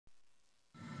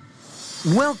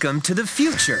Welcome to the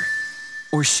future.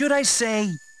 Or should I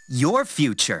say, your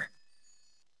future.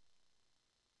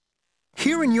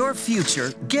 Here in your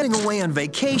future, getting away on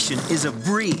vacation is a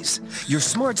breeze. Your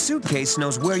smart suitcase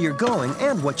knows where you're going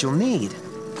and what you'll need.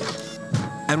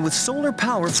 And with solar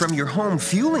power from your home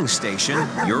fueling station,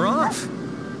 you're off.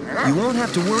 You won't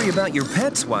have to worry about your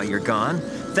pets while you're gone,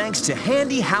 thanks to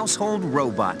handy household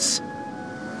robots.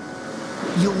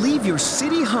 You'll leave your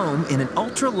city home in an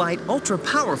ultra-light,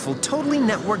 ultra-powerful, totally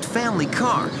networked family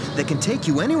car that can take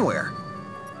you anywhere.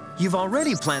 You've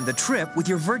already planned the trip with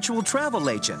your virtual travel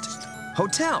agent.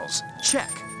 Hotels,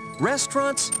 check.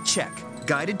 Restaurants, check.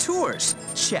 Guided tours,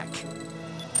 check.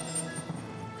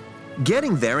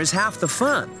 Getting there is half the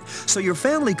fun, so your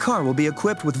family car will be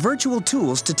equipped with virtual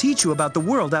tools to teach you about the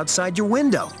world outside your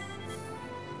window.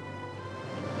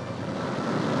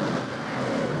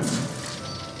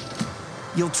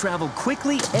 You'll travel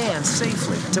quickly and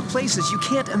safely to places you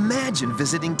can't imagine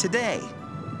visiting today.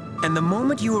 And the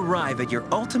moment you arrive at your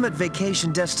ultimate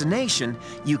vacation destination,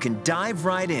 you can dive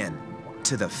right in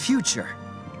to the future.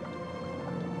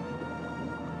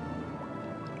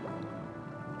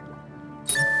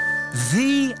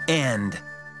 The end.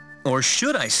 Or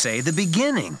should I say the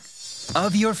beginning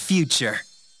of your future.